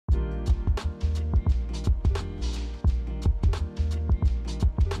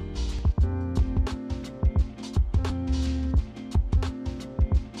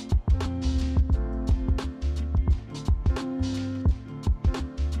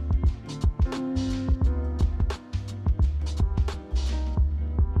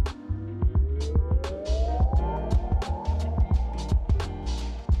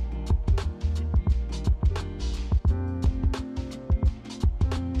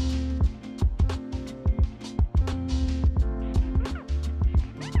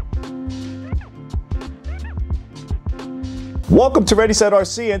Welcome to Ready Set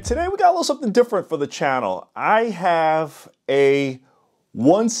RC, and today we got a little something different for the channel. I have a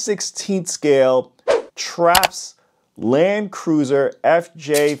 1/16 scale TRASPED Land Cruiser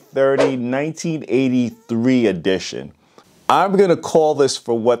FJ40 1983 edition. I'm gonna call this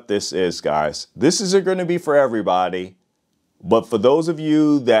for what this is, guys. This isn't gonna be for everybody, but for those of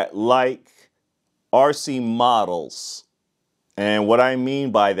you that like RC models, and what I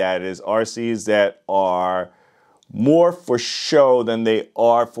mean by that is RCs that are more for show than they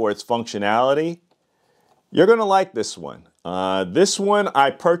are for its functionality, you're gonna like this one. This one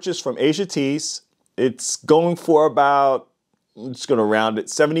I purchased from Asia Tees. It's going for about, I'm just gonna round it,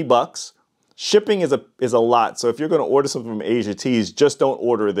 70 bucks. Shipping is a lot, so if you're gonna order something from Asia Tees, just don't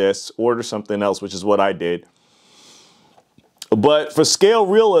order this, order something else, which is what I did. But for scale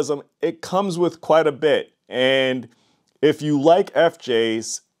realism, it comes with quite a bit. And if you like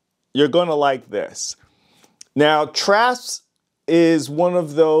FJs, you're gonna like this. Now, TRASPED is one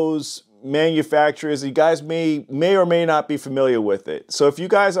of those manufacturers, you guys may or may not be familiar with it. So if you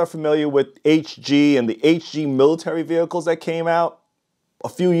guys are familiar with HG and the HG military vehicles that came out a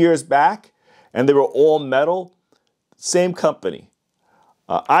few years back, and they were all metal, same company.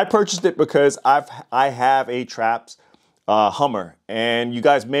 I purchased it because I have a TRASPED Hummer, and you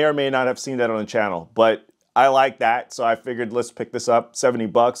guys may or may not have seen that on the channel, but I like that, so I figured let's pick this up, 70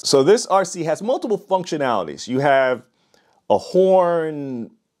 bucks. So this RC has multiple functionalities. You have a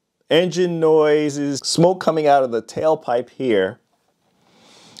horn, engine noises, smoke coming out of the tailpipe here.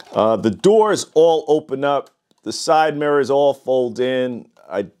 The doors all open up, the side mirrors all fold in,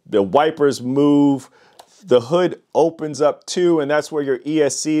 the wipers move, the hood opens up too, and that's where your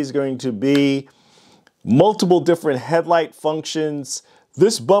ESC is going to be. Multiple different headlight functions.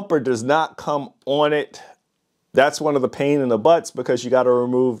 This bumper does not come on it. That's one of the pain in the butts because you got to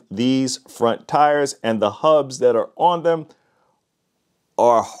remove these front tires, and the hubs that are on them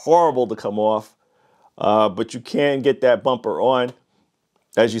are horrible to come off, but you can get that bumper on,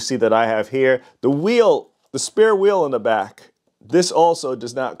 as you see that I have here. The wheel, the spare wheel in the back, this also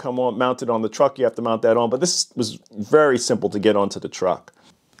does not come on mounted on the truck. You have to mount that on, but this was very simple to get onto the truck.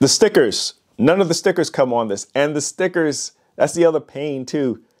 The stickers, none of the stickers come on this, and the stickers, that's the other pain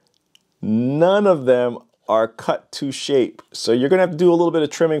too. None of them are cut to shape. So you're gonna have to do a little bit of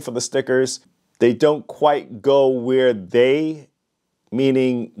trimming for the stickers. They don't quite go where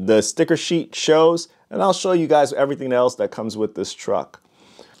meaning the sticker sheet shows, and I'll show you guys everything else that comes with this truck.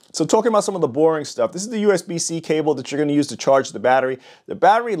 So talking about some of the boring stuff, this is the USB-C cable that you're gonna use to charge the battery. The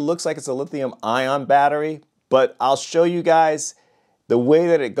battery looks like it's a lithium-ion battery, but I'll show you guys the way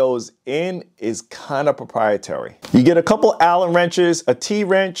that it goes in is kind of proprietary. You get a couple Allen wrenches, a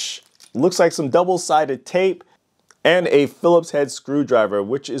T-wrench, looks like some double-sided tape, and a Phillips head screwdriver,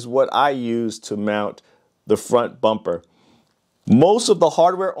 which is what I use to mount the front bumper. Most of the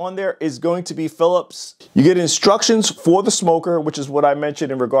hardware on there is going to be Phillips. You get instructions for the smoker, which is what I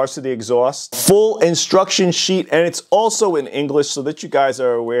mentioned in regards to the exhaust. Full instruction sheet, and it's also in English so that you guys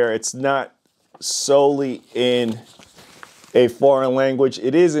are aware it's not solely in a foreign language.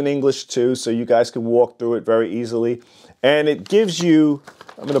 It is in English too, so you guys can walk through it very easily. And it gives you,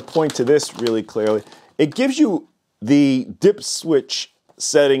 I'm going to point to this really clearly, it gives you the dip switch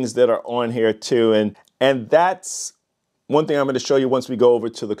settings that are on here too, and that's one thing I'm going to show you once we go over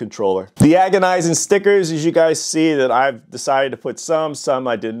to the controller. The agonizing stickers, as you guys see, that I've decided to put some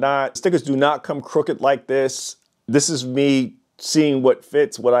I did not. Stickers do not come crooked like this. This is me seeing what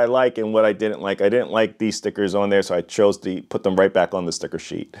fits, what I like, and what I didn't like. I didn't like these stickers on there, so I chose to put them right back on the sticker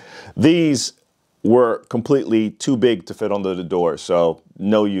sheet. These were completely too big to fit under the door, so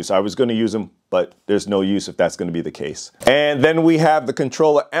no use. I was going to use them, but there's no use if that's going to be the case. And then we have the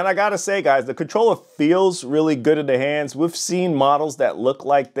controller, and I gotta say, guys, the controller feels really good in the hands. We've seen models that look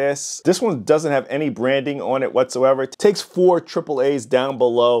like this. This one doesn't have any branding on it whatsoever. It takes 4 AAAs down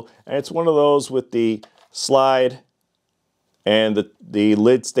below, and it's one of those with the slide, and the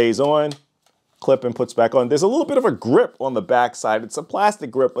lid stays on, clip and puts back on. There's a little bit of a grip on the back side. It's a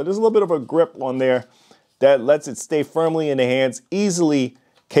plastic grip, but there's a little bit of a grip on there that lets it stay firmly in the hands, easily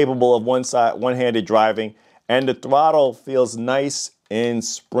capable of one-handed driving, and the throttle feels nice and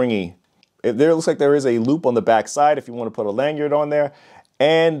springy. There looks like there is a loop on the back side if you want to put a lanyard on there.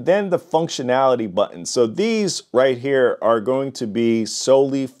 And then the functionality buttons. So these right here are going to be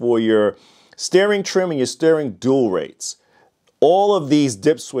solely for your steering trim and your steering dual rates. All of these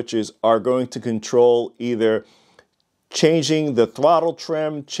dip switches are going to control either changing the throttle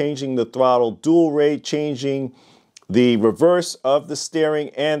trim, changing the throttle dual rate, changing the reverse of the steering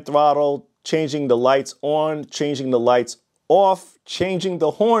and throttle, changing the lights on, changing the lights off, changing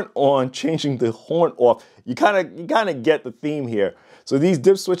the horn on, changing the horn off. You kind of get the theme here. So these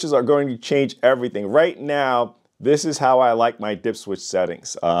dip switches are going to change everything. Right now, this is how I like my dip switch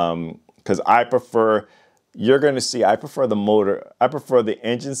settings. Because I prefer, you're going to see, I prefer the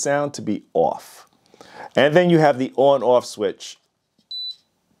engine sound to be off. And then you have the on-off switch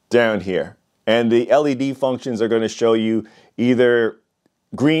down here. And the LED functions are going to show you either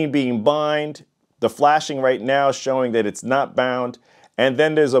green being bind, the flashing right now showing that it's not bound, and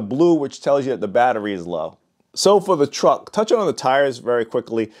then there's a blue which tells you that the battery is low. So for the truck, touching on the tires very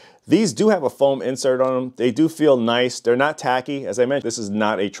quickly, these do have a foam insert on them. They do feel nice. They're not tacky. As I mentioned, this is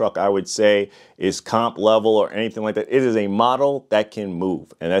not a truck I would say is comp level or anything like that. It is a model that can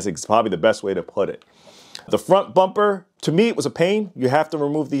move, and that's probably the best way to put it. The front bumper, to me, it was a pain. You have to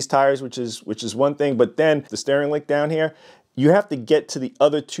remove these tires, which is one thing, but then the steering link down here, you have to get to the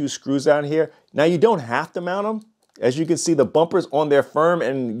other two screws down here. Now, you don't have to mount them. As you can see, the bumper's on there firm,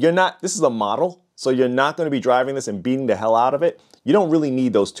 and this is a model, so you're not going to be driving this and beating the hell out of it. You don't really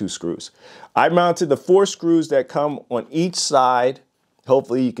need those two screws. I mounted the 4 screws that come on each side.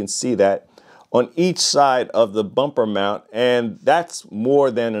 Hopefully you can see that on each side of the bumper mount, and that's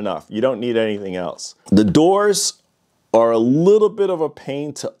more than enough. You don't need anything else. The doors are a little bit of a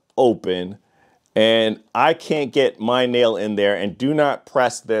pain to open, and I can't get my nail in there. And do not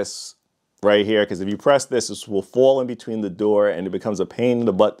press this right here, because if you press this, this will fall in between the door and it becomes a pain in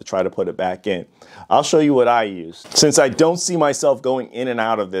the butt to try to put it back in. I'll show you what I use. Since I don't see myself going in and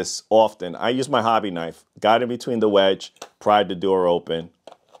out of this often, I use my hobby knife, got in between the wedge, pried the door open,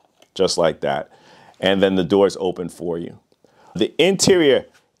 just like that. And then the door's open for you. The interior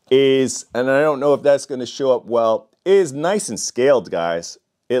is, and I don't know if that's gonna show up well, is nice and scaled, guys.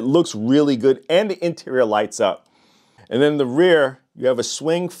 It looks really good, and the interior lights up. And then the rear, you have a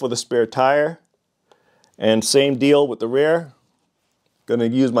swing for the spare tire, and same deal with the rear. Gonna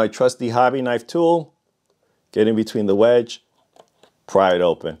use my trusty hobby knife tool, get in between the wedge, pry it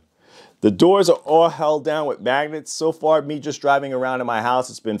open. The doors are all held down with magnets. So far, me just driving around in my house,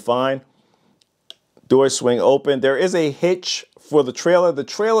 it's been fine. Doors swing open. There is a hitch for the trailer. The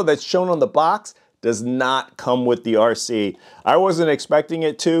trailer that's shown on the box does not come with the RC. I wasn't expecting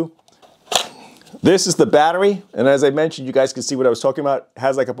it to. This is the battery, and as I mentioned, you guys can see what I was talking about. It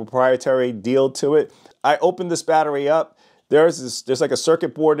has like a proprietary deal to it. I opened this battery up. There's like a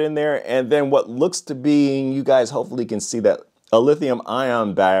circuit board in there, and then what looks to be, you guys hopefully can see that, a lithium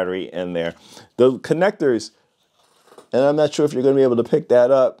ion battery in there. The connectors, and I'm not sure if you're gonna be able to pick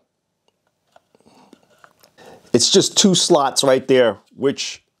that up. It's just 2 slots right there,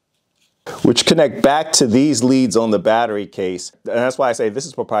 which connect back to these leads on the battery case. And that's why I say this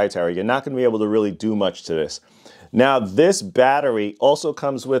is proprietary. You're not gonna be able to really do much to this. Now, this battery also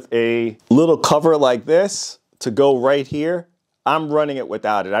comes with a little cover like this to go right here. I'm running it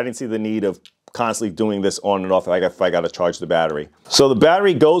without it. I didn't see the need of constantly doing this on and off like if I gotta charge the battery. So the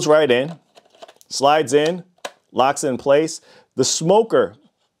battery goes right in, slides in, locks in place. The smoker,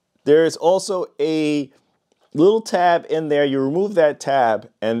 there's also a little tab in there. You remove that tab,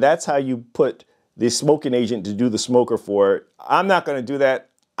 and that's how you put the smoking agent to do the smoker for it. I'm not gonna do that.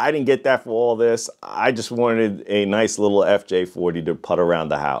 I didn't get that for all this. I just wanted a nice little FJ40 to put around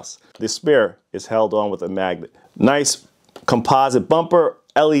the house. The spare is held on with a magnet. Nice composite bumper,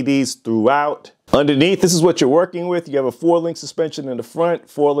 LEDs throughout. Underneath, this is what you're working with. You have a 4-link suspension in the front,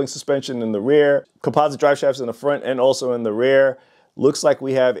 4-link suspension in the rear, composite drive shafts in the front and also in the rear. Looks like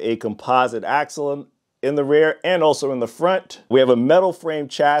we have a composite axle in the rear and also in the front. We have a metal frame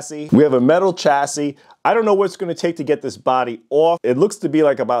chassis. We have a metal chassis. I don't know what it's gonna take to get this body off. It looks to be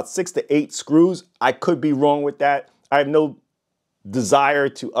like about 6 to 8 screws. I could be wrong with that. I have no desire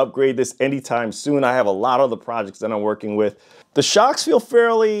to upgrade this anytime soon. I have a lot of other projects that I'm working with. The shocks feel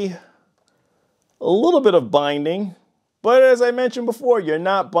fairly, a little bit of binding, but as I mentioned before, you're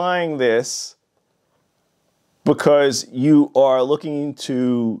not buying this because you are looking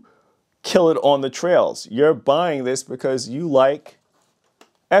to kill it on the trails. You're buying this because you like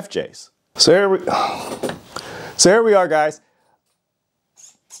FJs. So here we are, guys.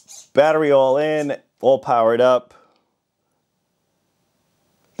 Battery all in, all powered up.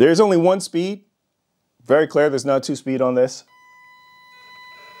 There's only 1 speed. Very clear, there's no 2-speed on this.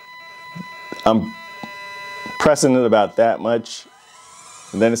 I'm pressing it about that much,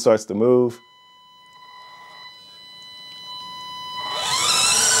 and then it starts to move.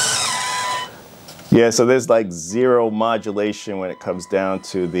 Yeah, so there's like 0 modulation when it comes down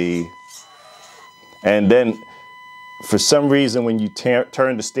to the, and then for some reason when you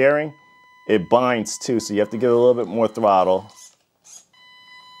turn the steering, it binds too, so you have to give it a little bit more throttle.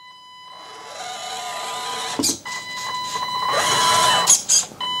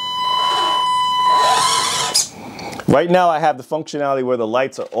 Right now I have the functionality where the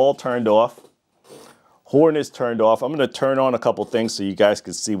lights are all turned off. Horn is turned off. I'm going to turn on a couple things so you guys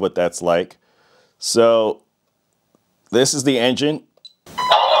can see what that's like. So this is the engine.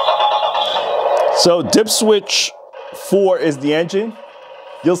 So dip switch 4 is the engine.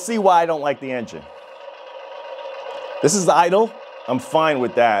 You'll see why I don't like the engine. This is idle. I'm fine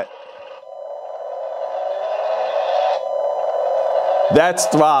with that. That's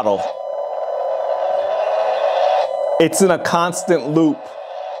throttle. It's in a constant loop,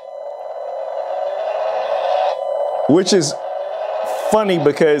 which is funny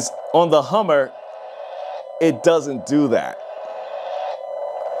because on the Hummer, it doesn't do that.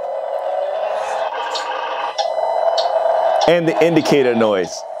 And the indicator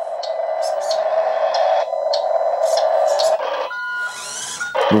noise.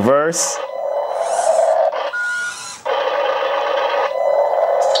 Reverse.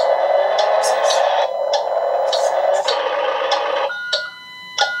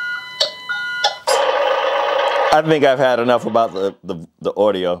 I think I've had enough about the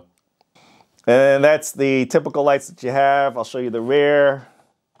audio. And that's the typical lights that you have. I'll show you the rear.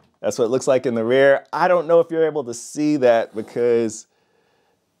 That's what it looks like in the rear. I don't know if you're able to see that because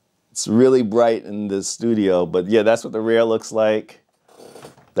it's really bright in the studio, but yeah, that's what the rear looks like.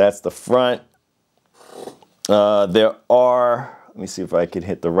 That's the front. Let me see if I can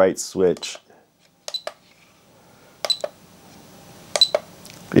hit the right switch.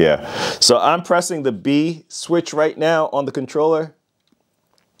 Yeah, so I'm pressing the B switch right now on the controller.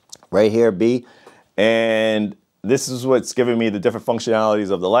 Right here, B. And this is what's giving me the different functionalities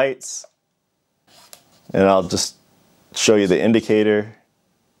of the lights. And I'll just show you the indicator.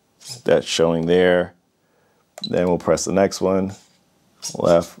 That's showing there. Then we'll press the next one.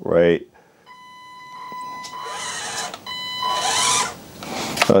 Left, right.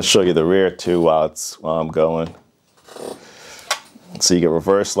 I'll show you the rear too while I'm going. So you get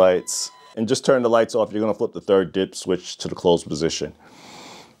reverse lights. And just turn the lights off. You're gonna flip the third dip switch to the closed position.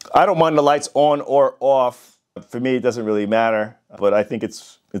 I don't mind the lights on or off. For me, it doesn't really matter, but I think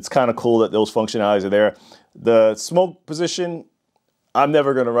it's kind of cool that those functionalities are there. The smoke position, I'm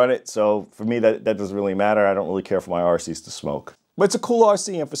never gonna run it, so for me, that doesn't really matter. I don't really care for my RCs to smoke. But it's a cool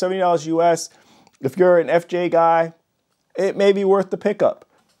RC, and for $70 US, if you're an FJ guy, it may be worth the pickup.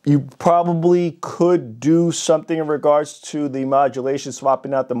 You probably could do something in regards to the modulation,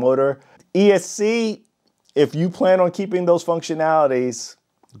 swapping out the motor. ESC, if you plan on keeping those functionalities,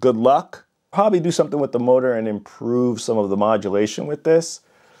 good luck. Probably do something with the motor and improve some of the modulation with this.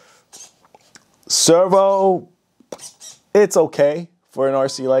 Servo, it's okay for an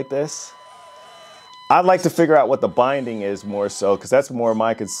RC like this. I'd like to figure out what the binding is more so, because that's more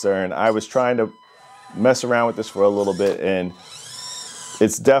my concern. I was trying to mess around with this for a little bit, and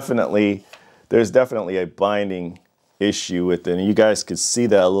there's definitely a binding issue with it. And you guys could see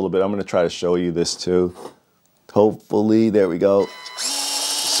that a little bit. I'm gonna try to show you this too. Hopefully, there we go.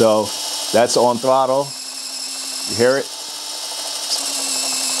 So that's on throttle. You hear it?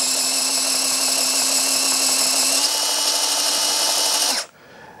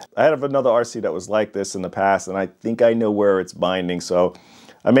 I had another RC that was like this in the past, and I think I know where it's binding, so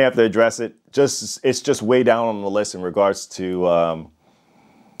I may have to address it. It's just way down on the list in regards to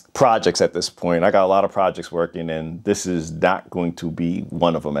projects at this point. I got a lot of projects working, and this is not going to be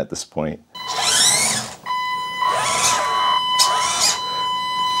one of them at this point.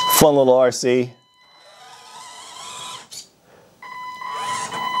 Fun little RC.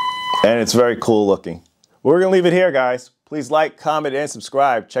 And it's very cool looking. We're gonna leave it here, guys. Please like, comment, and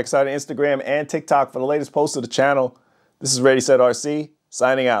subscribe. Check us out on Instagram and TikTok for the latest posts of the channel. This is Ready Set RC,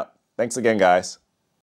 signing out. Thanks again, guys.